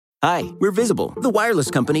Hi, we're Visible, the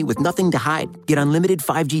wireless company with nothing to hide. Get unlimited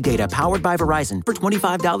 5G data powered by Verizon for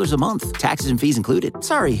 $25 a month. Taxes and fees included.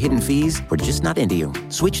 Sorry, hidden fees. We're just not into you.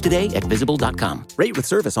 Switch today at Visible.com. Rate with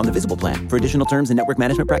service on the Visible plan. For additional terms and network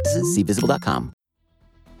management practices, see Visible.com.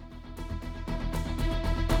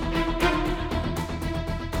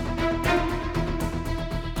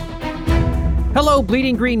 Hello,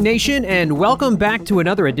 Bleeding Green Nation, and welcome back to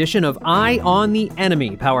another edition of Eye on the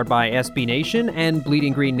Enemy, powered by SB Nation and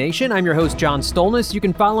Bleeding Green Nation. I'm your host, John Stolnis. You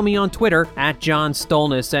can follow me on Twitter at John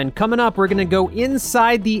Stolnis. And coming up, we're going to go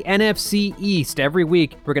inside the NFC East. Every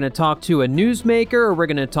week, we're going to talk to a newsmaker, or we're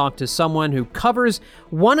going to talk to someone who covers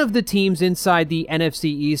one of the teams inside the NFC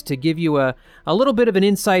East to give you a little bit of an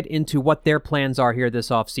insight into what their plans are here this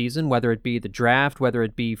offseason, whether it be the draft, whether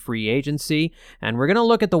it be free agency. And we're going to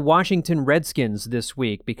look at the Washington Redskins this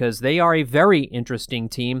week because they are a very interesting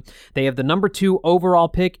team. They have the number 2 overall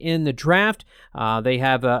pick in the draft. They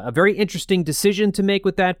have a very interesting decision to make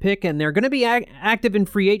with that pick, and they're going to be active in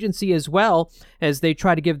free agency as well as they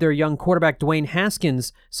try to give their young quarterback Dwayne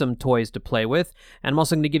Haskins some toys to play with. And I'm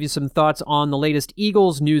also going to give you some thoughts on the latest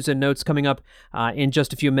Eagles news and notes coming up in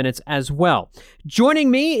just a few minutes as well.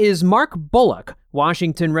 Joining me is Mark Bullock,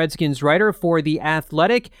 Washington Redskins writer for The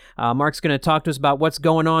Athletic. Mark's going to talk to us about what's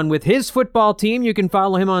going on with his football team. You can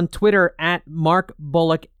follow him on Twitter at Mark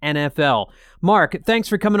Bullock NFL. Mark, thanks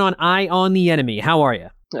for coming on Eye on the Enemy. How are you?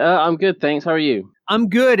 I'm good, thanks. How are you? I'm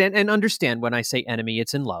good, and understand when I say enemy,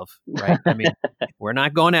 it's in love, right? I mean, we're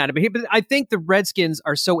not going at it. But I think the Redskins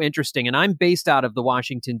are so interesting, and I'm based out of the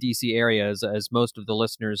Washington, D.C. area, as most of the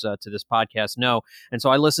listeners to this podcast know. And so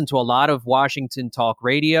I listen to a lot of Washington talk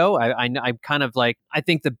radio. I'm kind of like, I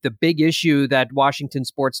think the big issue that Washington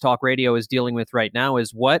sports talk radio is dealing with right now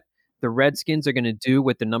is what the Redskins are going to do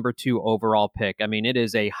with the number 2 overall pick. I mean, it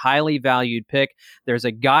is a highly valued pick. There's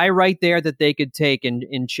a guy right there that they could take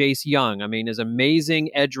in Chase Young. I mean, his amazing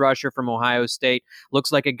edge rusher from Ohio State.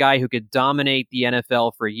 Looks like a guy who could dominate the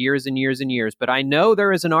NFL for years and years and years. But I know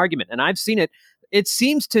there is an argument, and I've seen it. It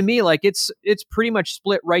seems to me like it's pretty much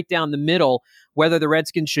split right down the middle, whether the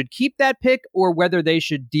Redskins should keep that pick or whether they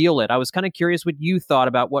should deal it. I was kind of curious what you thought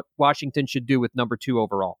about what Washington should do with number 2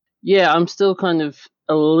 overall. Yeah, I'm still kind of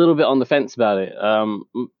a little bit on the fence about it.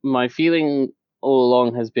 My feeling all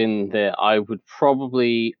along has been that I would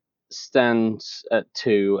probably stand at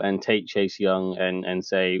 2 and take Chase Young and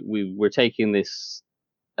say we're taking this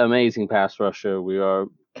amazing pass rusher. We are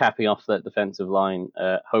capping off that defensive line,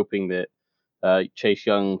 hoping that Chase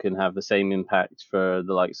Young can have the same impact for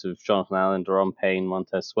the likes of Jonathan Allen, Daron Payne,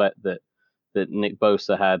 Montez Sweat that Nick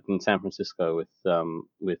Bosa had in San Francisco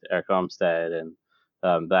with Eric Armstead and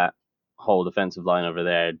that whole defensive line over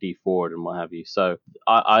there, D Ford and what have you. So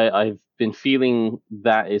I've been feeling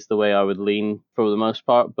that is the way I would lean for the most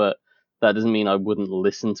part, but that doesn't mean I wouldn't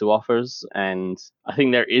listen to offers. And I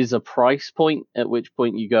think there is a price point at which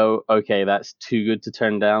point you go, okay, that's too good to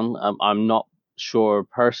turn down. I'm not sure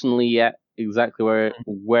personally yet exactly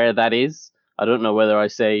where that is. I don't know whether I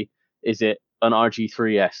say, is it an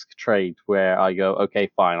RG3-esque trade where I go,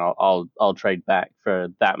 okay, fine, I'll trade back for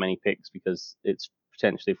that many picks because it's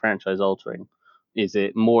potentially franchise altering. Is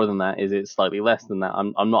it more than that? Is it slightly less than that?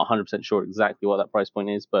 I'm not 100% sure exactly what that price point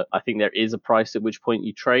is, but I think there is a price at which point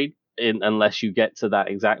you trade. Unless you get to that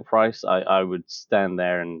exact price, I would stand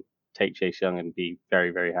there and take Chase Young and be very,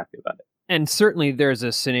 very happy about it. And certainly there's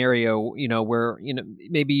a scenario, where,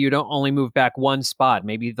 maybe you don't only move back one spot.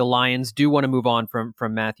 Maybe the Lions do want to move on from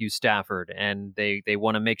Matthew Stafford and they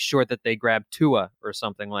want to make sure that they grab Tua or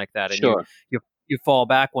something like that. And sure. You fall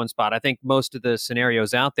back one spot. I think most of the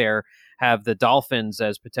scenarios out there have the Dolphins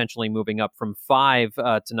as potentially moving up from 5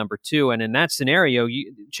 to number 2. And in that scenario,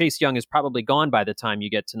 Chase Young is probably gone by the time you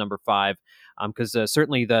get to number 5, because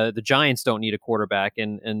certainly the Giants don't need a quarterback.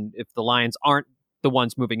 And if the Lions aren't the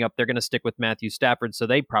ones moving up, they're going to stick with Matthew Stafford, so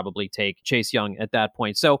they probably take Chase Young at that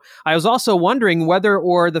point. So I was also wondering whether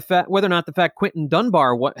or not the fact Quinton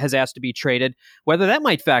Dunbar has asked to be traded, whether that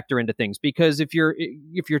might factor into things. Because if you're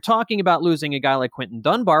talking about losing a guy like Quinton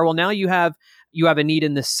Dunbar, well, now you have a need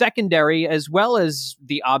in the secondary as well as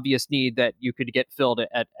the obvious need that you could get filled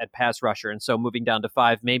at pass rusher. And so moving down to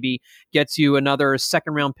 5 maybe gets you another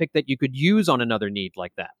second round pick that you could use on another need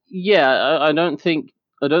like that. Yeah, I don't think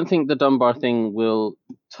the Dunbar thing will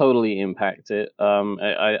totally impact it.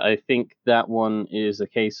 I think that one is a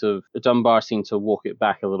case of Dunbar seemed to walk it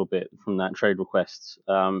back a little bit from that trade request.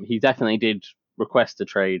 He definitely did request a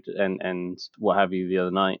trade and what have you the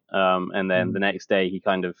other night. And then the next day he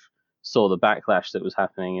kind of saw the backlash that was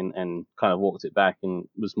happening and kind of walked it back and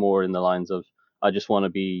was more in the lines of, I just want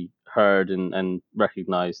to be heard and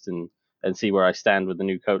recognized and and see where I stand with the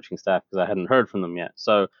new coaching staff because I hadn't heard from them yet.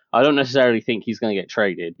 So I don't necessarily think he's going to get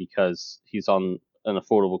traded because he's on an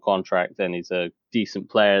affordable contract and he's a decent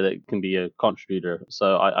player that can be a contributor.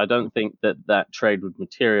 So I don't think that trade would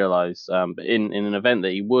materialize. But in an event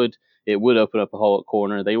that he would, it would open up a hole at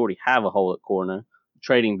corner. They already have a hole at corner.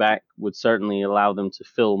 Trading back would certainly allow them to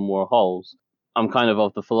fill more holes. I'm kind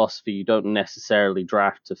of the philosophy you don't necessarily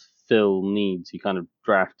draft to fill needs. You kind of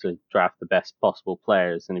draft to draft the best possible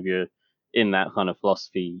players. And if you're in that kind of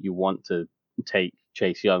philosophy, you want to take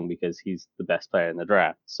Chase Young because he's the best player in the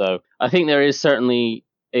draft. So I think there is certainly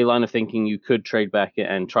a line of thinking you could trade back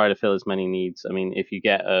and try to fill as many needs. I mean, if you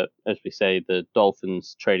get, as we say, the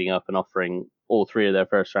Dolphins trading up and offering all three of their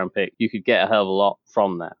first round pick, you could get a hell of a lot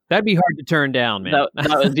from that. That'd be hard to turn down, man.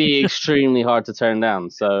 That would be extremely hard to turn down.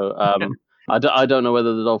 So I don't know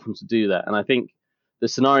whether the Dolphins would do that. And I think the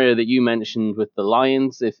scenario that you mentioned with the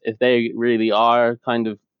Lions, if they really are kind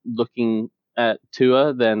of looking at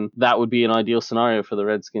Tua, then that would be an ideal scenario for the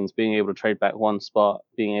Redskins, being able to trade back one spot,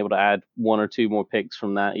 being able to add one or two more picks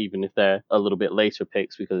from that, even if they're a little bit later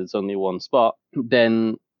picks because it's only one spot.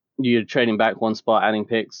 Then you're trading back one spot, adding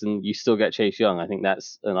picks, and you still get Chase Young. I think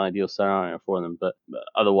that's an ideal scenario for them. But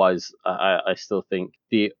otherwise, I still think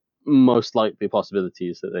the most likely possibility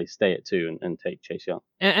is that they stay at 2 and take Chase Young.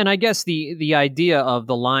 And I guess the idea of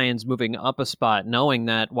the Lions moving up a spot, knowing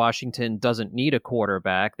that Washington doesn't need a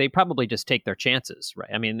quarterback, they probably just take their chances,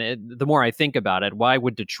 right? I mean, the more I think about it, why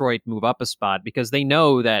would Detroit move up a spot? Because they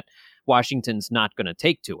know that Washington's not going to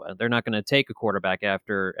take Tua. They're not going to take a quarterback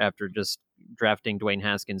after just drafting Dwayne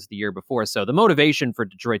Haskins the year before. So the motivation for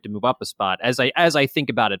Detroit to move up a spot, as I think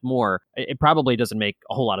about it more, it probably doesn't make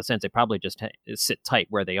a whole lot of sense. They probably just sit tight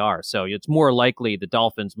where they are. So it's more likely the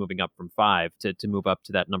Dolphins moving up from 5 to move up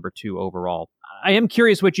to that number 2 overall. I am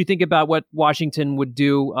curious what you think about what Washington would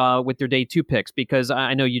do with their day 2 picks, because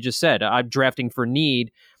I know you just said drafting for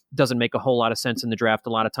need doesn't make a whole lot of sense in the draft a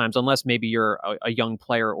lot of times, unless maybe you're a young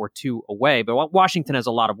player or two away. But Washington has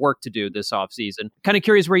a lot of work to do this offseason. Kind of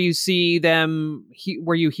curious where you see them,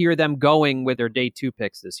 where you hear them going with their day 2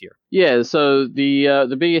 picks this year. Yeah, so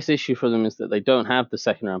the biggest issue for them is that they don't have the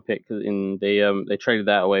second round pick. They traded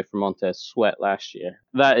that away from Montez Sweat last year.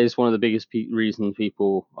 That is one of the biggest reasons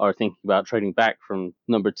people are thinking about trading back from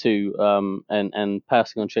number 2 and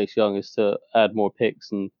passing on Chase Young is to add more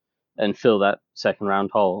picks and fill that second round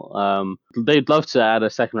hole. They'd love to add a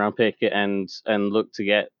second round pick and look to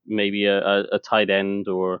get maybe a tight end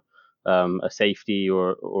or a safety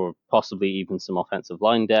or possibly even some offensive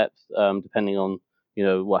line depth, depending on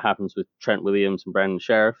what happens with Trent Williams and Brandon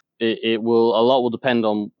Sheriff. A lot will depend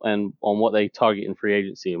on what they target in free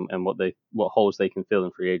agency and what holes they can fill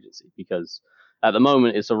in free agency, because at the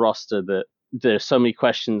moment it's a roster that there's so many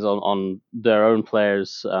questions on their own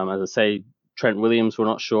players. As I say, Trent Williams, we're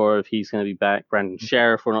not sure if he's going to be back. Brandon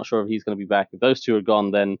Sheriff, we're not sure if he's going to be back. If those two are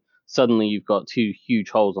gone, then suddenly you've got 2 huge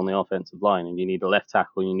holes on the offensive line, and you need a left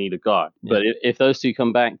tackle and you need a guard. Yeah. But if those two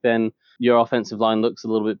come back, then your offensive line looks a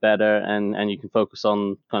little bit better, and you can focus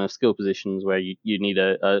on kind of skill positions where you need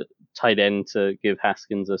a tight end to give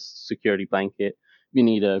Haskins a security blanket. You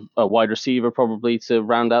need a wide receiver probably to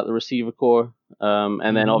round out the receiver core.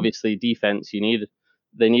 And then obviously defense,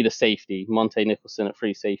 they need a safety. Monte Nicholson at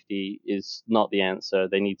free safety is not the answer.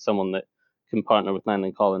 They need someone that can partner with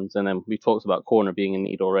Landon Collins. And then we talked about corner being in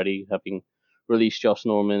need already, having released Josh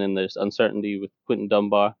Norman, and there's uncertainty with Quinton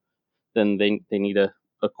Dunbar. Then they need a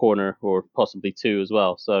corner or possibly 2 as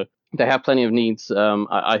well. So they have plenty of needs.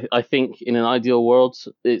 I think in an ideal world,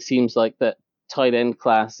 it seems like that tight end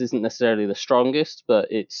class isn't necessarily the strongest, but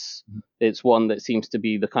it's one that seems to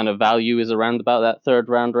be the kind of value is around about that 3rd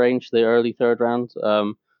round range, the early 3rd round.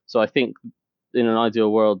 So I think in an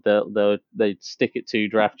ideal world they'd stick it to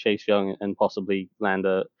draft Chase Young and possibly land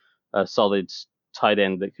a solid tight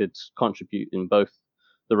end that could contribute in both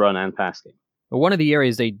the run and pass game. But one of the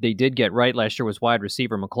areas they did get right last year was wide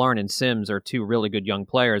receiver. McLaurin and Sims are 2 really good young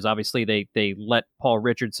players. Obviously, they let Paul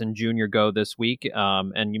Richardson Jr. go this week,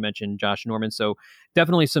 and you mentioned Josh Norman. So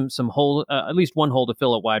definitely some hole, at least one hole to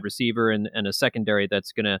fill at wide receiver, and a secondary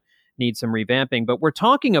that's going to need some revamping. But we're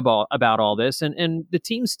talking about all this, and the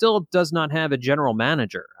team still does not have a general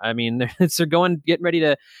manager. I mean, they're getting ready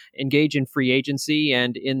to engage in free agency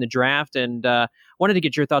and in the draft, and wanted to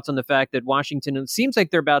get your thoughts on the fact that Washington, it seems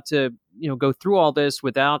like they're about to go through all this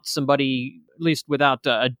without somebody, at least without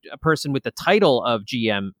a person with the title of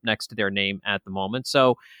GM next to their name at the moment.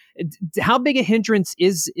 So how big a hindrance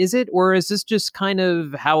is it, or is this just kind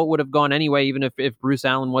of how it would have gone anyway, even if Bruce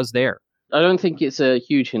Allen was there? I don't think it's a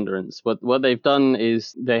huge hindrance. What they've done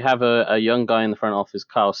is they have a young guy in the front office,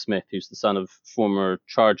 Kyle Smith, who's the son of former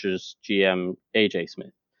Chargers GM AJ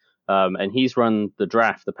Smith. And he's run the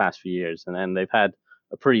draft the past few years, and they've had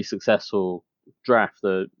a pretty successful draft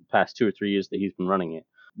the past 2 or 3 years that he's been running it.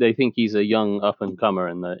 They think he's a young up and comer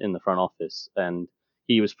in the front office, and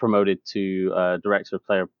he was promoted to director of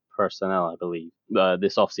player personnel, I believe,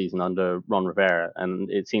 this offseason under Ron Rivera, and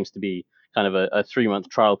it seems to be kind of a 3-month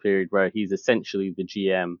trial period where he's essentially the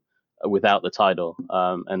GM without the title,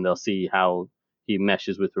 and they'll see how he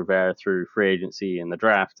meshes with Rivera through free agency and the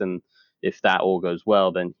draft, and if that all goes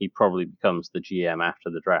well, then he probably becomes the GM after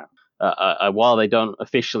the draft. While they don't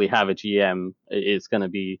officially have a GM, it's going to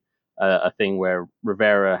be a thing where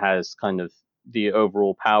Rivera has kind of the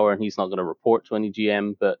overall power, and he's not going to report to any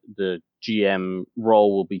GM, but the GM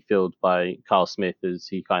role will be filled by Kyle Smith as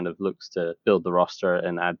he kind of looks to build the roster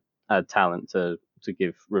and add talent to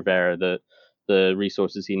give Rivera the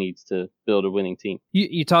resources he needs to build a winning team.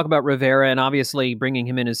 You talk about Rivera, and obviously bringing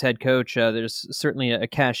him in as head coach, there's certainly a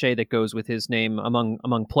cachet that goes with his name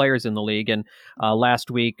among players in the league. And last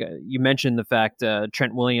week, you mentioned the fact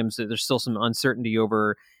Trent Williams, there's still some uncertainty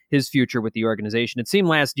over his future with the organization. It seemed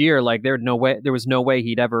last year like there was no way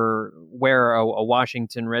he'd ever wear a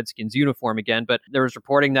Washington Redskins uniform again. But there was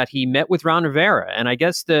reporting that he met with Ron Rivera, and I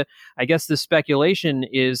guess the speculation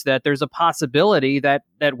is that there's a possibility that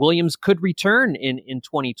Williams could return in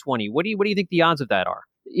 2020. What do you think the odds of that are?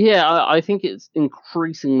 Yeah, I think it's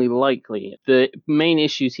increasingly likely. The main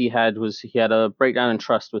issues he had was he had a breakdown in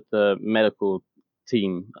trust with the medical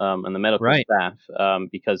team and the medical staff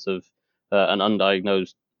because of an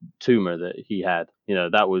undiagnosed tumor that he had.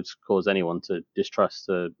 That would cause anyone to distrust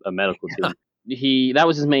a medical team. That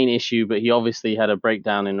was his main issue, but he obviously had a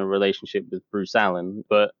breakdown in a relationship with Bruce Allen.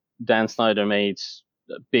 But Dan Snyder made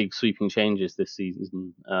big sweeping changes this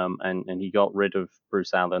season, and he got rid of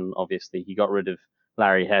Bruce Allen. Obviously, he got rid of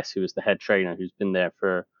Larry Hess, who was the head trainer, who's been there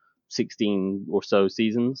for 16 or so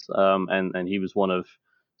seasons, and he was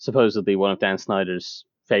supposedly one of Dan Snyder's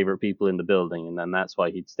favorite people in the building, and then that's why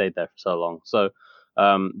he'd stayed there for so long. So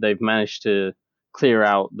they've managed to clear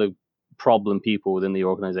out the problem people within the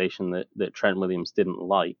organization that Trent Williams didn't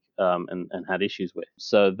like and had issues with.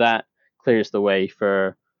 So that clears the way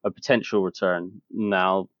for a potential return.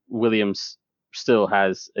 Now, Williams still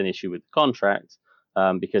has an issue with the contract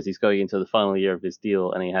because he's going into the final year of his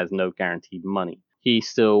deal and he has no guaranteed money. He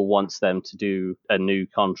still wants them to do a new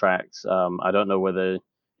contract. I don't know whether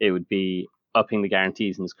it would be upping the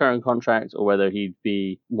guarantees in his current contract or whether he'd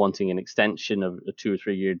be wanting an extension of a 2 or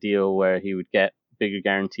 3 year deal where he would get bigger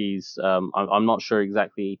guarantees. I'm not sure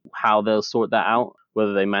exactly how they'll sort that out,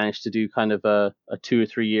 whether they manage to do kind of a 2 or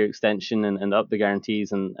 3 year extension and up the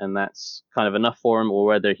guarantees and that's kind of enough for him, or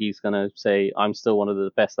whether he's going to say, I'm still one of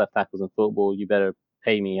the best left tackles in football, you better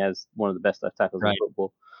pay me as one of the best left tackles in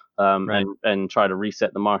football, and try to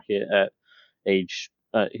reset the market at age.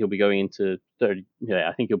 He'll be going into 30. Yeah,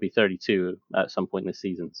 I think he'll be 32 at some point this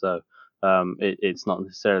season. So it's not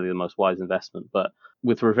necessarily the most wise investment. But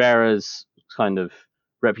with Rivera's kind of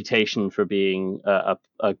reputation for being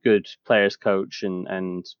a good players coach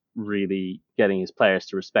and really getting his players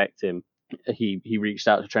to respect him, he reached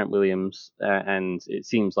out to Trent Williams, and it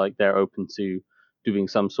seems like they're open to doing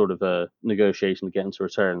some sort of a negotiation to get him to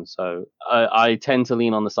return. So I tend to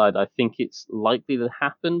lean on the side I think it's likely to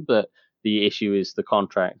happen, but the issue is the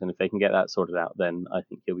contract, and if they can get that sorted out, then I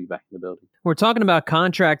think he'll be back in the building. We're talking about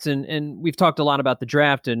contracts, and we've talked a lot about the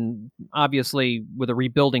draft, and obviously with a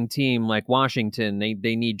rebuilding team like Washington,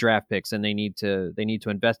 they need draft picks, and they need to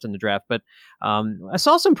invest in the draft. But I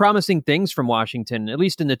saw some promising things from Washington, at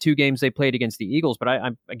least in the 2 games they played against the Eagles. But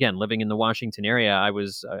I'm again living in the Washington area. I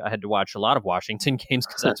had to watch a lot of Washington games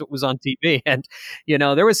because that's what was on TV, and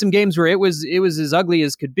there was some games where it was as ugly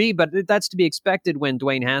as could be, but that's to be expected when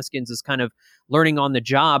Dwayne Haskins is kind of learning on the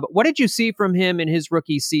job. What did you see from him in his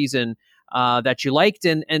rookie season that you liked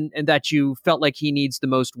and that you felt like he needs the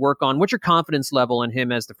most work on? What's your confidence level in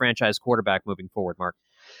him as the franchise quarterback moving forward, Mark?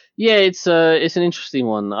 Yeah, it's an interesting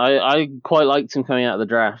one. I quite liked him coming out of the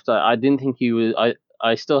draft. I didn't think he was.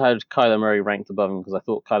 I still had Kyler Murray ranked above him because I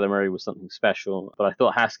thought Kyler Murray was something special, but I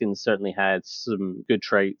thought Haskins certainly had some good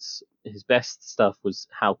traits. His best stuff was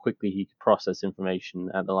how quickly he could process information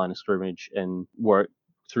at the line of scrimmage and work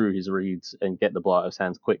through his reads and get the ball out of his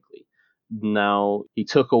hands quickly. Now, he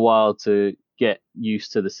took a while to get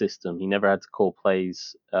used to the system. He never had to call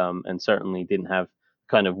plays, and certainly didn't have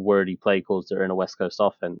kind of wordy play calls that are in a West Coast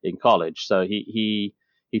offense in college. So he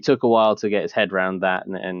took a while to get his head around that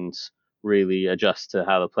and really adjust to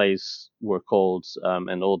how the plays were called,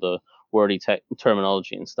 and all the wordy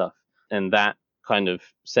terminology and stuff. And that kind of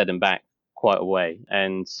set him back quite a way.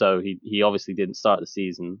 And so he obviously didn't start the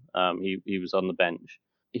season. He was on the bench.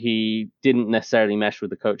 he didn't necessarily mesh with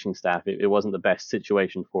the coaching staff. It wasn't the best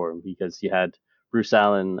situation for him because you had Bruce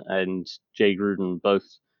Allen and Jay Gruden both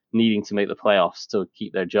needing to make the playoffs to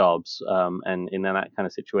keep their jobs. And in that kind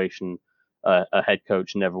of situation, a head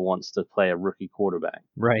coach never wants to play a rookie quarterback.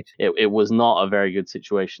 Right. It was not a very good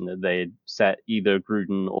situation that they had set either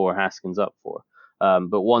Gruden or Haskins up for.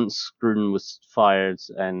 But once Gruden was fired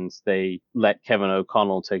and they let Kevin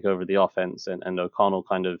O'Connell take over the offense, and O'Connell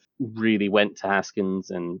kind of really went to Haskins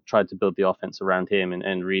and tried to build the offense around him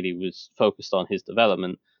and really was focused on his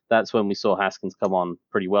development, that's when we saw Haskins come on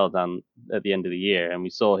pretty well down at the end of the year. And we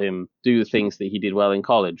saw him do the things that he did well in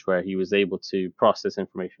college, where he was able to process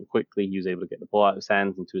information quickly. He was able to get the ball out of his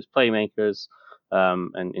hands into his playmakers.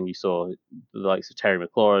 And you saw the likes of Terry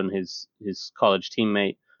McLaurin, his college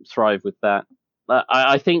teammate, thrive with that.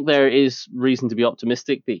 I think there is reason to be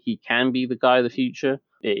optimistic that he can be the guy of the future.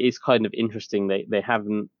 It is kind of interesting. They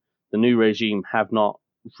haven't, the new regime have not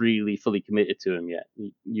really fully committed to him yet.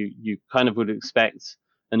 You kind of would expect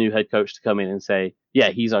a new head coach to come in and say, yeah,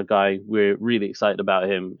 he's our guy. We're really excited about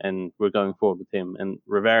him and we're going forward with him. And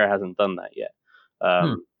Rivera hasn't done that yet.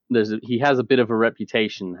 He has a bit of a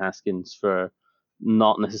reputation, Haskins, for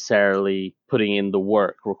not necessarily putting in the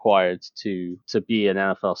work required to be an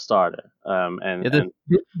NFL starter. The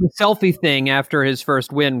selfie thing after his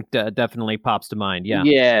first win definitely pops to mind. Yeah.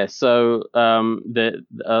 Yeah. So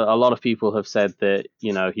a lot of people have said that,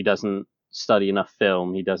 he doesn't study enough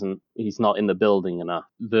film. He's not in the building enough.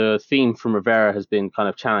 The theme from Rivera has been kind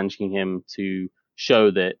of challenging him to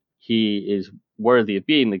show that he is worthy of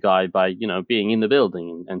being the guy by, being in the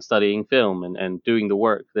building and studying film and doing the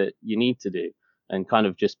work that you need to do, and kind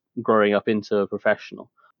of just growing up into a professional.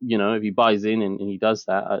 If he buys in and he does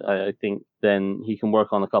that, I think then he can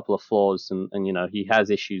work on a couple of flaws. And he has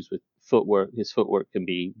issues with footwork. His footwork can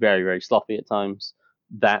be very, very sloppy at times.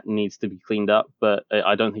 That needs to be cleaned up, but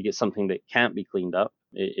I don't think it's something that can't be cleaned up.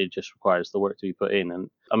 It just requires the work to be put in. And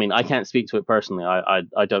I mean, I can't speak to it personally.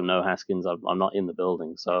 I don't know Haskins. I'm not in the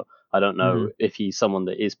building, so I don't know if he's someone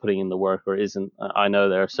that is putting in the work or isn't. I know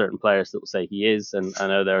there are certain players that will say he is, and I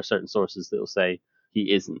know there are certain sources that will say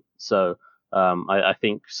he isn't. So I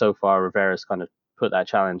think so far Rivera's kind of put that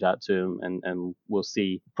challenge out to him, and we'll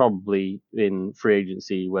see probably in free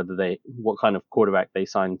agency what kind of quarterback they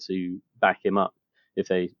sign to back him up. If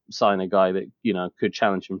they sign a guy that could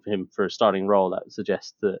challenge him for a starting role, that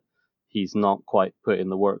suggests that he's not quite put in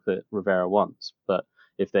the work that Rivera wants. But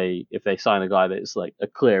if they sign a guy that's like a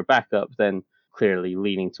clear backup, then clearly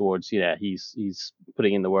leaning towards he's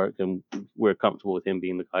putting in the work and we're comfortable with him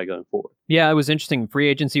being the guy going forward. Yeah, it was interesting. Free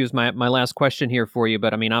agency was my last question here for you,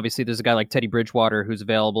 but I mean, obviously there's a guy like Teddy Bridgewater who's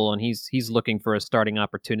available and he's looking for a starting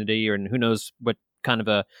opportunity, and who knows what kind of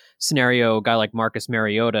a scenario a guy like Marcus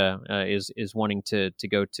Mariota is wanting to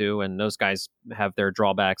go to, and those guys have their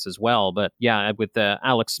drawbacks as well. But yeah, with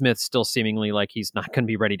Alex Smith still seemingly like he's not going to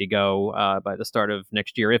be ready to go by the start of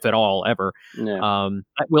next year, if at all, ever. Yeah.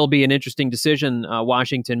 That will be an interesting decision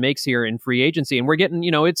Washington makes here in free agency, and we're getting,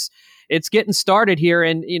 it's getting started here,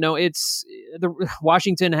 and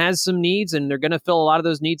Washington has some needs, and they're going to fill a lot of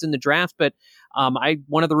those needs in the draft. But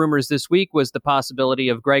one of the rumors this week was the possibility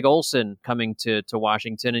of Greg Olsen coming to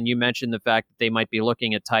Washington, and you mentioned the fact that they might be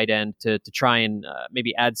looking at tight end to try and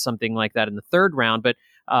maybe add something like that in the third round. But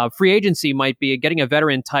free agency might be getting a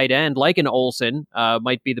veteran tight end like an Olsen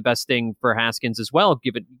might be the best thing for Haskins as well.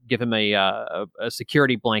 Give him a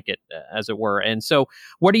security blanket, as it were. And so,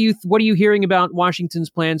 what are you hearing about Washington's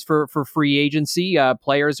plans for free agency,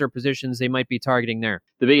 players or positions they might be targeting there?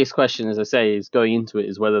 The biggest question, as I say, is going into it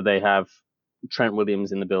is whether they have Trent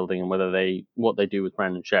Williams in the building and what they do with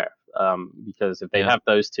Brandon Sheriff. Because if they have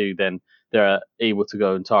those two, then they're able to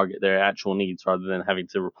go and target their actual needs rather than having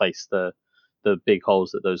to replace the big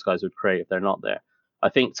holes that those guys would create if they're not there. I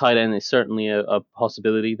think tight end is certainly a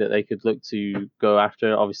possibility that they could look to go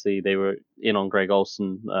after. Obviously, they were in on Greg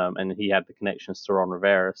Olsen, and he had the connections to Ron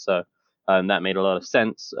Rivera, so that made a lot of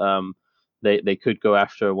sense. They could go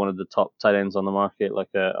after one of the top tight ends on the market, like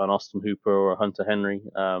an Austin Hooper or a Hunter Henry.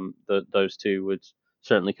 Those two would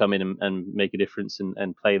certainly come in and make a difference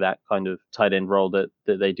and play that kind of tight end role that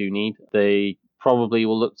they do need. They probably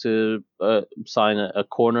will look to sign a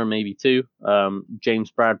corner, maybe two. James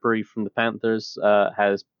Bradbury from the Panthers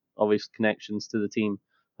has obvious connections to the team.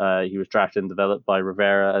 He was drafted and developed by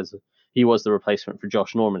Rivera he was the replacement for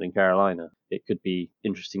Josh Norman in Carolina. It could be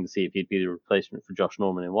interesting to see if he'd be the replacement for Josh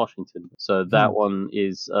Norman in Washington. So that one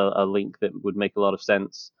is a link that would make a lot of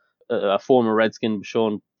sense. A former Redskin,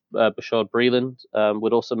 Bashaud Breeland,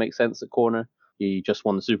 would also make sense at corner. He just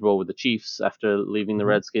won the Super Bowl with the Chiefs after leaving the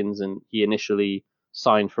Redskins, and he initially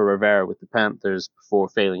signed for Rivera with the Panthers before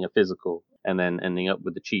failing a physical. and then ending up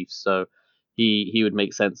with the Chiefs. So he would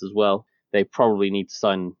make sense as well. They probably need to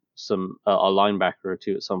sign a linebacker or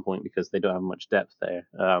two at some point because they don't have much depth there,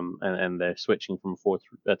 and they're switching from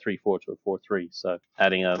a 3-4 to a 4-3. So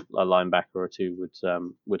adding a linebacker or two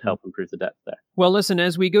would help improve the depth there. Well, listen,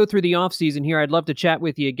 as we go through the offseason here, I'd love to chat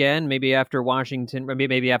with you again, maybe after Washington, or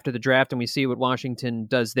maybe after the draft, and we see what Washington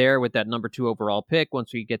does there with that number 2 overall pick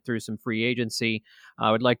once we get through some free agency.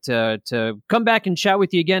 I would like to come back and chat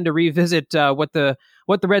with you again to revisit what the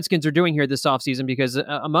Redskins are doing here this offseason, because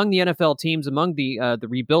among the NFL teams, among the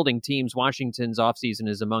rebuilding teams, Washington's offseason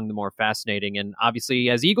is among the more fascinating. And obviously,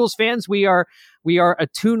 as Eagles fans, we are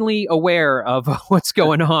attunely aware of what's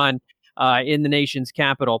going on in the nation's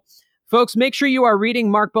capital. Folks, make sure you are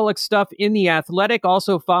reading Mark Bullock's stuff in The Athletic.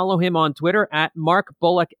 Also follow him on Twitter at Mark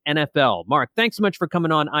Bullock NFL. Mark, thanks so much for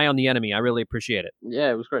coming on Eye on the Enemy. I really appreciate it.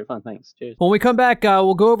 Yeah, it was great fun. Thanks. Cheers. When we come back,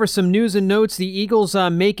 we'll go over some news and notes. The Eagles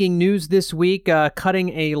making news this week, cutting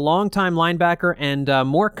a longtime linebacker, and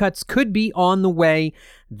more cuts could be on the way.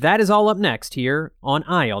 That is all up next here on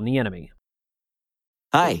Eye on the Enemy.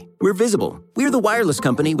 Hi, we're Visible. We're the wireless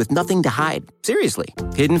company with nothing to hide. Seriously.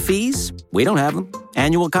 Hidden fees? We don't have them.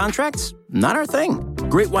 Annual contracts? Not our thing.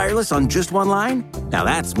 Great wireless on just one line? Now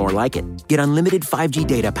that's more like it. Get unlimited 5G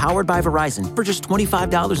data powered by Verizon for just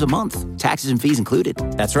 $25 a month. Taxes and fees included.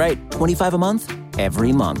 That's right, $25 a month,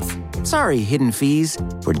 every month. Sorry, hidden fees.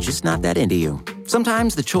 We're just not that into you.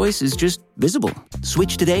 Sometimes the choice is just Visible.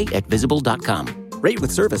 Switch today at Visible.com. Rate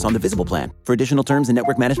with service on the Visible plan. For additional terms and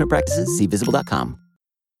network management practices, see Visible.com.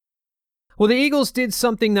 Well, the Eagles did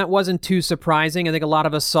something that wasn't too surprising. I think a lot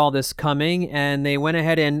of us saw this coming, and they went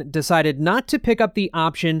ahead and decided not to pick up the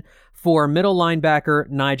option for middle linebacker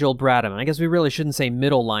Nigel Bradham. I guess we really shouldn't say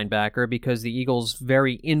middle linebacker because the Eagles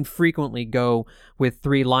very infrequently go with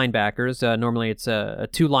 3 linebackers. Normally it's a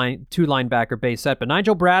two linebacker base set, but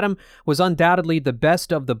Nigel Bradham was undoubtedly the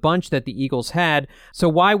best of the bunch that the Eagles had. So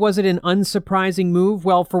why was it an unsurprising move?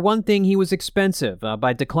 Well, for one thing, he was expensive.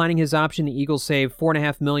 By declining his option, the Eagles saved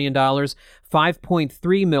 $4.5 million,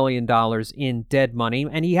 $5.3 million in dead money,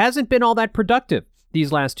 and he hasn't been all that productive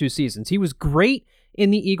these last 2 seasons. He was great in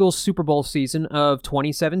the Eagles' Super Bowl season of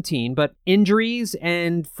 2017, but injuries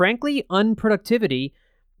and, frankly, unproductivity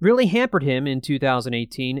really hampered him in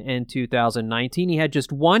 2018 and 2019. He had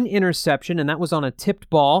just 1 interception, and that was on a tipped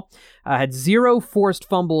ball, had 0 forced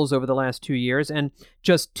fumbles over the last 2 years, and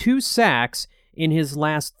just 2 sacks in his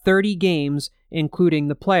last 30 games, including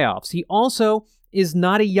the playoffs. He also is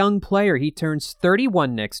not a young player. He turns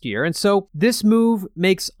 31 next year. And so this move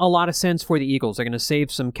makes a lot of sense for the Eagles. They're going to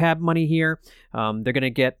save some cap money here. They're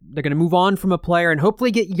going to move on from a player and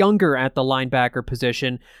hopefully get younger at the linebacker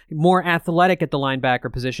position, more athletic at the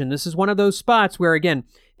linebacker position. This is one of those spots where, again,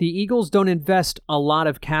 the Eagles don't invest a lot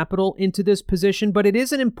of capital into this position, but it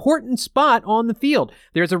is an important spot on the field.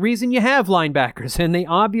 There's a reason you have linebackers, and they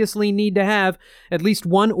obviously need to have at least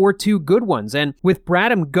 1 or 2 good ones. And with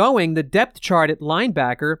Bradham going, the depth chart at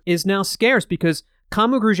linebacker is now scarce because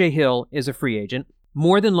Kamu Grugier-Hill is a free agent.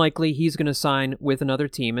 More than likely, he's going to sign with another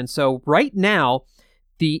team. And so right now,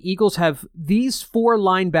 the Eagles have these 4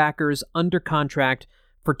 linebackers under contract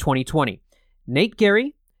for 2020. Nate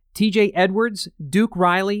Gerry, TJ Edwards, Duke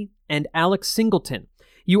Riley, and Alex Singleton.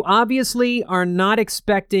 You obviously are not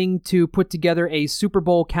expecting to put together a Super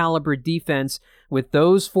Bowl caliber defense with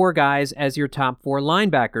those 4 guys as your top 4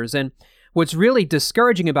 linebackers. And what's really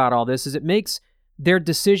discouraging about all this is it makes their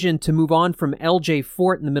decision to move on from LJ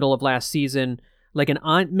Fort in the middle of last season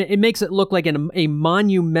it makes it look like a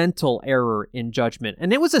monumental error in judgment.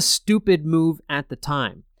 And it was a stupid move at the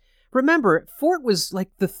time. Remember, Fort was like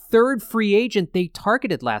the 3rd free agent they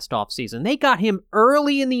targeted last offseason. They got him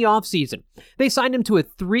early in the offseason. They signed him to a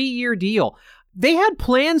 3-year deal. They had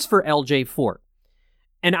plans for LJ Fort.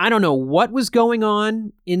 And I don't know what was going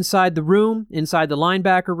on inside the room, inside the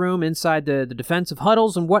linebacker room, inside the defensive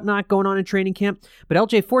huddles and whatnot going on in training camp. But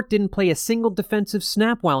LJ Fort didn't play a single defensive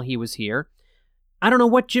snap while he was here. I don't know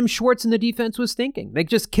what Jim Schwartz and the defense was thinking. They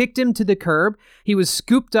just kicked him to the curb. He was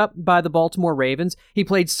scooped up by the Baltimore Ravens. He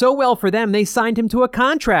played so well for them, they signed him to a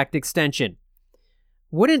contract extension.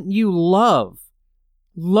 Wouldn't you love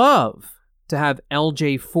to have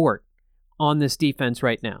LJ Fort on this defense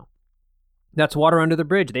right now? That's water under the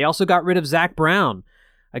bridge. They also got rid of Zach Brown,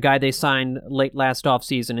 a guy they signed late last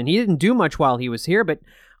offseason, and he didn't do much while he was here, but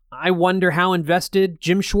I wonder how invested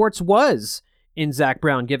Jim Schwartz was in Zach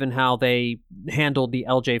Brown, given how they handled the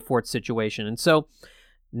LJ Fort situation. And so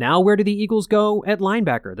now where do the Eagles go at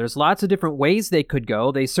linebacker? There's lots of different ways they could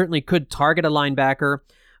go. They certainly could target a linebacker,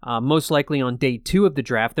 most likely on day 2 of the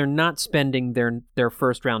draft. They're not spending their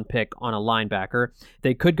first-round pick on a linebacker.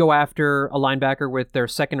 They could go after a linebacker with their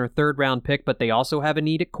second or third-round pick, but they also have a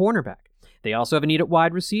need at cornerback. They also have a need at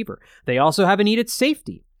wide receiver. They also have a need at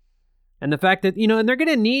safety. And the fact that, and they're going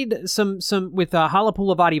to need some with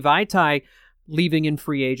Halapoulivaati Vaitai leaving in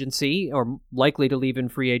free agency, or likely to leave in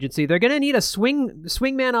free agency, they're going to need a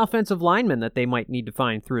swingman offensive lineman that they might need to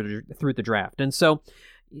find through the draft. And so,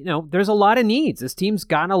 there's a lot of needs. This team's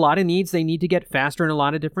got a lot of needs. They need to get faster in a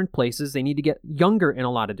lot of different places. They need to get younger in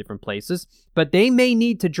a lot of different places. But they may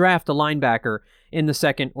need to draft a linebacker in the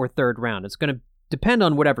second or third round. It's going to depend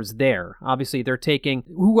on whatever's there. Obviously, they're taking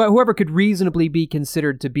whoever could reasonably be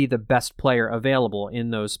considered to be the best player available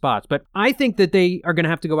in those spots. But I think that they are going to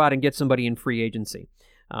have to go out and get somebody in free agency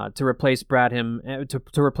to replace Bradham and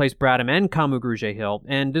Kamu Grugier-Hill.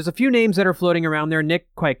 And there's a few names that are floating around there: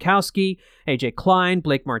 Nick Kwiatkowski, AJ Klein,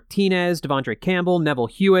 Blake Martinez, Devondre Campbell, Neville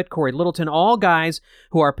Hewitt, Corey Littleton, all guys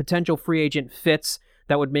who are potential free agent fits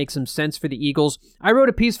that would make some sense for the Eagles. I wrote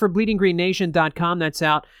a piece for BleedingGreenNation.com that's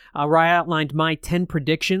out where I outlined my 10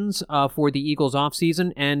 predictions for the Eagles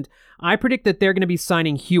offseason, and I predict that they're going to be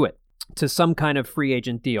signing Hewitt to some kind of free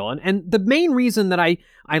agent deal. And the main reason that I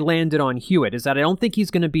landed on Hewitt is that I don't think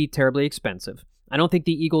he's going to be terribly expensive. I don't think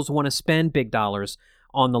the Eagles want to spend big dollars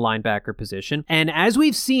on the linebacker position. And as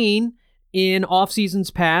we've seen in off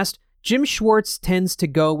seasons past, Jim Schwartz tends to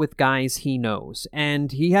go with guys he knows,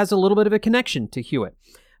 and he has a little bit of a connection to Hewitt.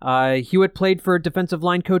 Hewitt played for defensive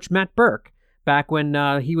line coach Matt Burke back when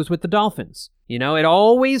he was with the Dolphins. It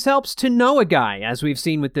always helps to know a guy, as we've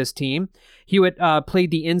seen with this team. Hewitt played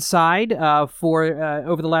the inside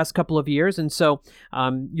over the last couple of years, and so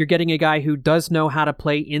you're getting a guy who does know how to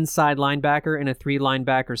play inside linebacker in a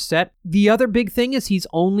 3-linebacker set. The other big thing is he's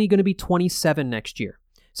only going to be 27 next year.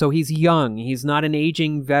 So he's young. He's not an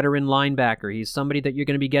aging veteran linebacker. He's somebody that you're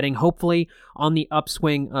going to be getting, hopefully, on the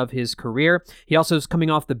upswing of his career. He also is coming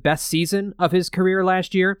off the best season of his career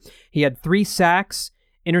last year. He had 3 sacks,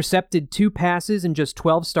 intercepted 2 passes in just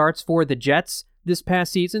 12 starts for the Jets this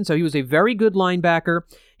past season. So he was a very good linebacker.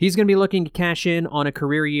 He's going to be looking to cash in on a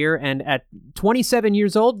career year. And at 27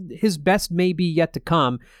 years old, his best may be yet to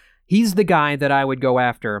come. He's the guy that I would go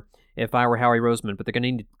after if I were Howie Roseman, but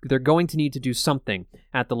they're going to need to do something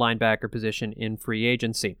at the linebacker position in free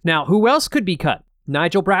agency. Now, who else could be cut?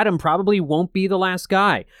 Nigel Bradham probably won't be the last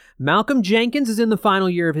guy. Malcolm Jenkins is in the final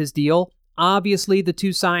year of his deal. Obviously, the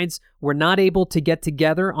two sides were not able to get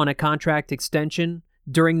together on a contract extension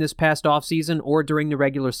during this past offseason or during the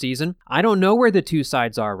regular season. I don't know where the two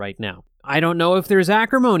sides are right now. I don't know if there's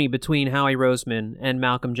acrimony between Howie Roseman and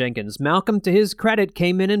Malcolm Jenkins. Malcolm, to his credit,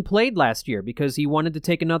 came in and played last year because he wanted to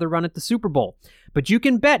take another run at the Super Bowl. But you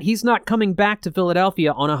can bet he's not coming back to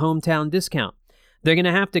Philadelphia on a hometown discount. They're going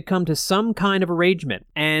to have to come to some kind of arrangement.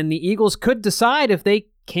 And the Eagles could decide, if they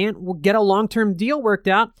can't get a long-term deal worked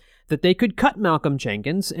out, that they could cut Malcolm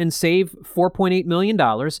Jenkins and save $4.8 million,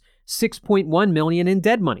 $6.1 million in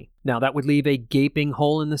dead money. Now, that would leave a gaping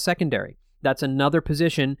hole in the secondary. That's another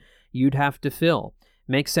position you'd have to fill.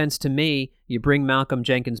 Makes sense to me. You bring Malcolm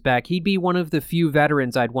Jenkins back. He'd be one of the few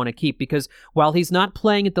veterans I'd want to keep, because while he's not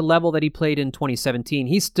playing at the level that he played in 2017,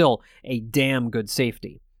 he's still a damn good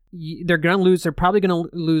safety. They're probably going to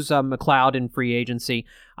lose McLeod in free agency.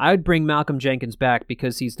 I would bring Malcolm Jenkins back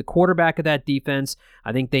because he's the quarterback of that defense.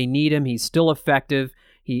 I think they need him. He's still effective.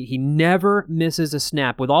 He never misses a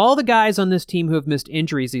snap. With all the guys on this team who have missed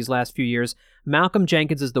injuries these last few years, Malcolm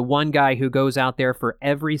Jenkins is the one guy who goes out there for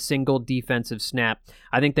every single defensive snap.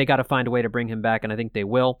 I think they got to find a way to bring him back, and I think they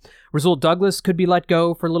will. Rasul Douglas could be let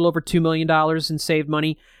go for a little over $2 million in saved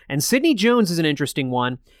money. And Sidney Jones is an interesting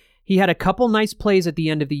one. He had a couple nice plays at the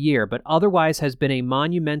end of the year, but otherwise has been a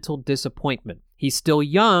monumental disappointment. He's still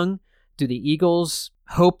young. Do the Eagles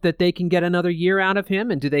hope that they can get another year out of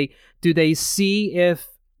him? And do they see if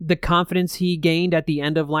the confidence he gained at the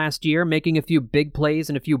end of last year, making a few big plays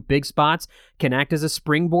in a few big spots, can act as a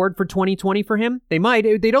springboard for 2020 for him? They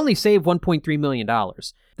might. They'd only save $1.3 million.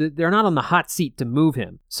 They're not on the hot seat to move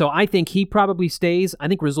him. So I think he probably stays. I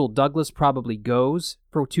think Rasul Douglas probably goes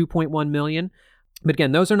for $2.1 million. But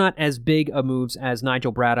again, those are not as big of moves as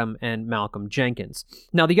Nigel Bradham and Malcolm Jenkins.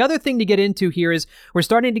 Now, the other thing to get into here is we're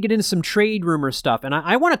starting to get into some trade rumor stuff, and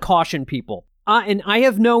I want to caution people. And I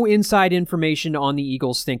have no inside information on the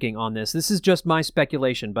Eagles' thinking on this. This is just my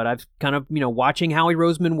speculation, but I've kind of, watching Howie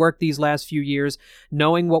Roseman work these last few years,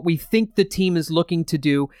 knowing what we think the team is looking to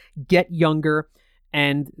do, get younger,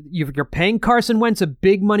 and you're paying Carson Wentz a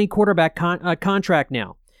big money quarterback contract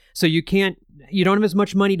now. So you don't have as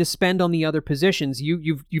much money to spend on the other positions.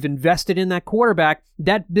 You've invested in that quarterback.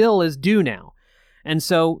 That bill is due now. And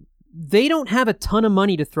so they don't have a ton of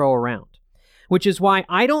money to throw around, which is why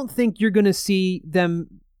I don't think you're going to see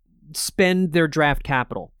them spend their draft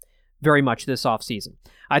capital very much this offseason.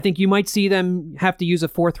 I think you might see them have to use a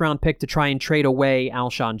 4th-round pick to try and trade away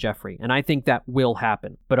Alshon Jeffrey, and I think that will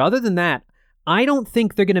happen. But other than that, I don't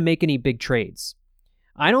think they're going to make any big trades.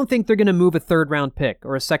 I don't think they're going to move a 3rd-round pick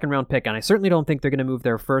or a 2nd-round pick, and I certainly don't think they're going to move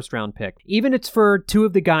their 1st-round pick. Even it's for 2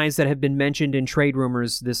 of the guys that have been mentioned in trade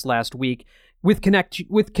rumors this last week with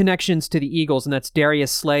connections to the Eagles, and that's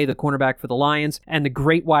Darius Slay, the cornerback for the Lions, and the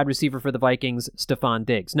great wide receiver for the Vikings, Stefon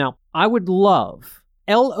Diggs. Now, I would love,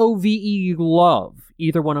 L-O-V-E, love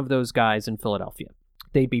either one of those guys in Philadelphia.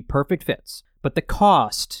 They'd be perfect fits. But the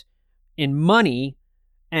cost in money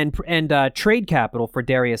and trade capital for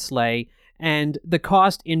Darius Slay and the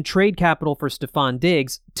cost in trade capital for Stefon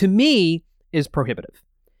Diggs, to me, is prohibitive.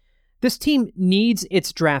 This team needs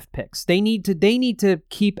its draft picks. They need to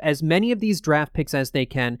keep as many of these draft picks as they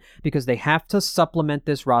can because they have to supplement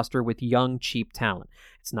this roster with young, cheap talent.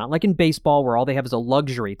 It's not like in baseball where all they have is a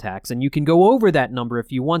luxury tax, and you can go over that number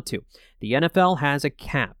if you want to. The NFL has a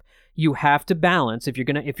cap. You have to balance. If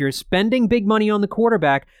you're spending big money on the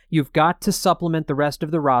quarterback, you've got to supplement the rest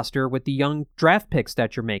of the roster with the young draft picks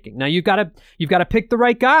that you're making. Now you've got to pick the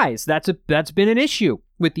right guys. That's been an issue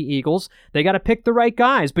with the Eagles. They got to pick the right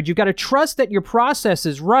guys, but you've got to trust that your process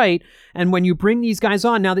is right. And when you bring these guys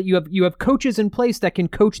on, now that you have coaches in place that can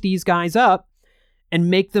coach these guys up and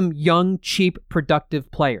make them young, cheap, productive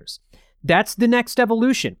players. That's the next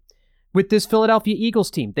evolution with this Philadelphia Eagles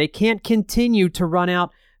team. They can't continue to run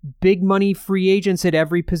out big money free agents at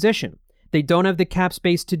every position. They don't have the cap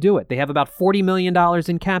space to do it. They have about $40 million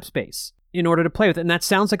in cap space in order to play with it. And that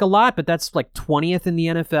sounds like a lot, but that's like 20th in the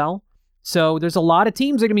NFL. So there's a lot of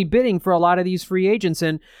teams that are going to be bidding for a lot of these free agents,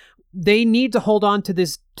 and they need to hold on to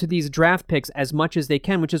these draft picks as much as they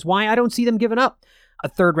can, which is why I don't see them giving up a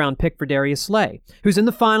 3rd-round pick for Darius Slay, who's in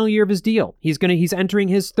the final year of his deal. He's entering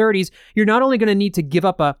his 30s. You're not only going to need to give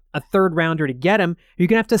up a 3rd-rounder to get him, you're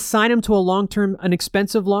going to have to sign him to an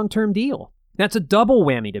expensive long-term deal. That's a double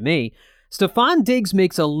whammy to me. Stefon Diggs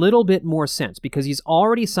makes a little bit more sense because he's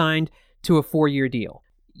already signed to a 4-year deal.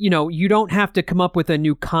 You don't have to come up with a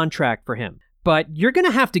new contract for him, but you're going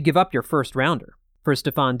to have to give up your 1st-rounder for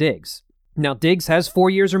Stefon Diggs. Now, Diggs has 4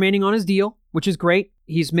 years remaining on his deal, which is great.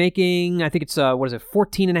 He's making, I think it's,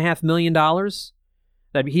 $14.5 million?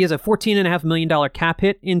 He has a $14.5 million cap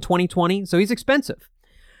hit in 2020, so he's expensive.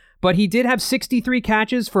 But he did have 63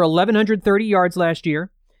 catches for 1,130 yards last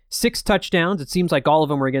year, 6 touchdowns. It seems like all of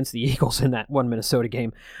them were against the Eagles in that one Minnesota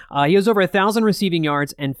game. He has over 1,000 receiving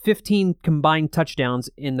yards and 15 combined touchdowns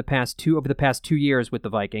over the past 2 years with the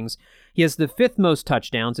Vikings. He has the 5th most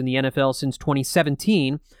touchdowns in the NFL since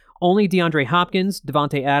 2017. Only DeAndre Hopkins,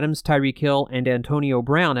 Devontae Adams, Tyreek Hill, and Antonio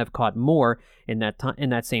Brown have caught more in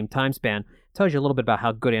that same time span. Tells you a little bit about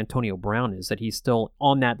how good Antonio Brown is, that he's still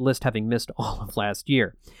on that list having missed all of last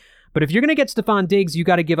year. But if you're going to get Stefon Diggs, you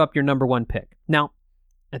got to give up your number 1 pick. Now,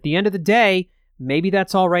 at the end of the day, maybe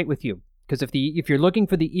that's all right with you. Because if you're looking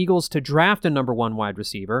for the Eagles to draft a number 1 wide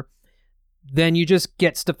receiver, then you just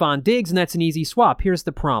get Stefon Diggs, and that's an easy swap. Here's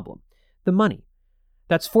the problem. The money.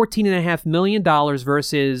 That's $14.5 million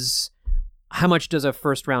versus how much does a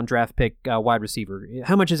 1st-round draft pick wide receiver,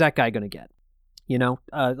 how much is that guy going to get?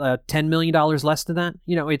 $10 million less than that?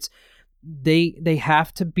 It's they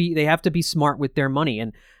have to be smart with their money.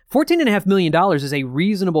 And $14.5 million is a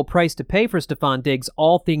reasonable price to pay for Stefon Diggs,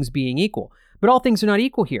 all things being equal. But all things are not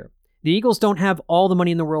equal here. The Eagles don't have all the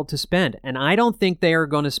money in the world to spend, and I don't think they are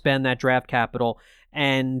going to spend that draft capital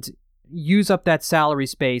and use up that salary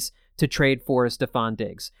space to trade for Stefon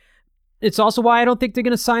Diggs. It's also why I don't think they're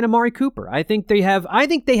going to sign Amari Cooper. I think they have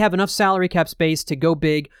enough salary cap space to go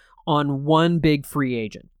big on one big free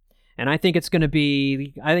agent. And I think it's going to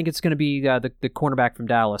be the cornerback from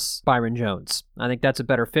Dallas, Byron Jones. I think that's a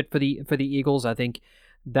better fit for the Eagles. I think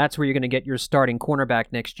that's where you're going to get your starting cornerback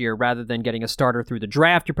next year rather than getting a starter through the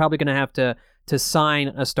draft. You're probably going to have to sign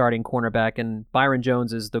a starting cornerback, and Byron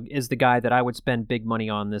Jones is the guy that I would spend big money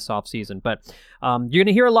on this offseason. But you're going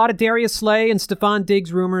to hear a lot of Darius Slay and Stefon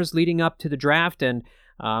Diggs rumors leading up to the draft, and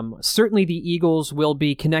certainly the Eagles will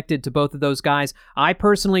be connected to both of those guys. I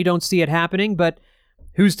personally don't see it happening, but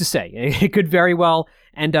who's to say? It could very well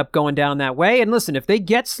end up going down that way. And listen, if they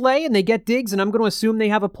get Slay and they get Diggs, and I'm going to assume they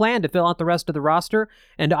have a plan to fill out the rest of the roster,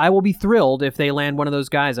 and I will be thrilled if they land one of those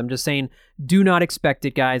guys. I'm just saying, do not expect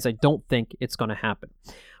it, guys. I don't think it's going to happen.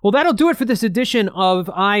 Well, that'll do it for this edition of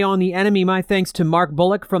Eye on the Enemy. My thanks to Mark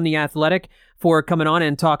Bullock from The Athletic for coming on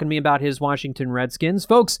and talking to me about his Washington Redskins.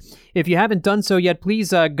 Folks, if you haven't done so yet,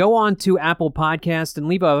 please go on to Apple Podcast and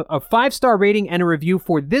leave a 5-star rating and a review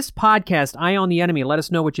for this podcast, Eye on the Enemy. Let us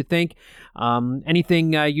know what you think.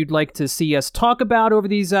 Anything you'd like to see us talk about over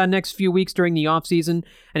these next few weeks during the offseason,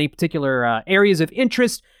 any particular areas of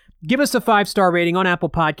interest, give us a 5-star rating on Apple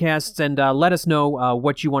Podcasts and let us know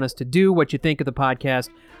what you want us to do, what you think of the podcast.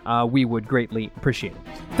 We would greatly appreciate it.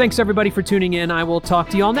 Thanks, everybody, for tuning in. I will talk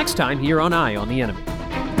to you all next time here on Eye on the Enemy.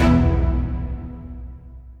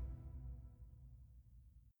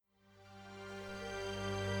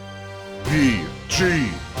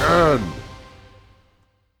 BGN.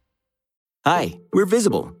 Hi, we're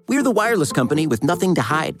Visible. We're the wireless company with nothing to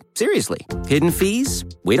hide. Seriously. Hidden fees?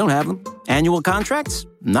 We don't have them. Annual contracts?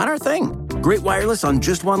 Not our thing. Great wireless on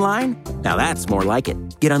just one line? Now that's more like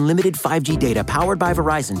it. Get unlimited 5G data powered by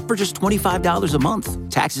Verizon for just $25 a month.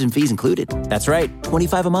 Taxes and fees included. That's right,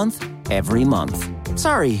 $25 a month, every month.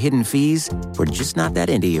 Sorry, hidden fees. We're just not that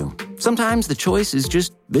into you. Sometimes the choice is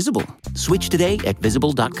just Visible. Switch today at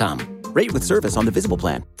Visible.com. Rate with service on the Visible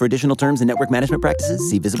plan. For additional terms and network management practices,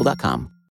 see Visible.com.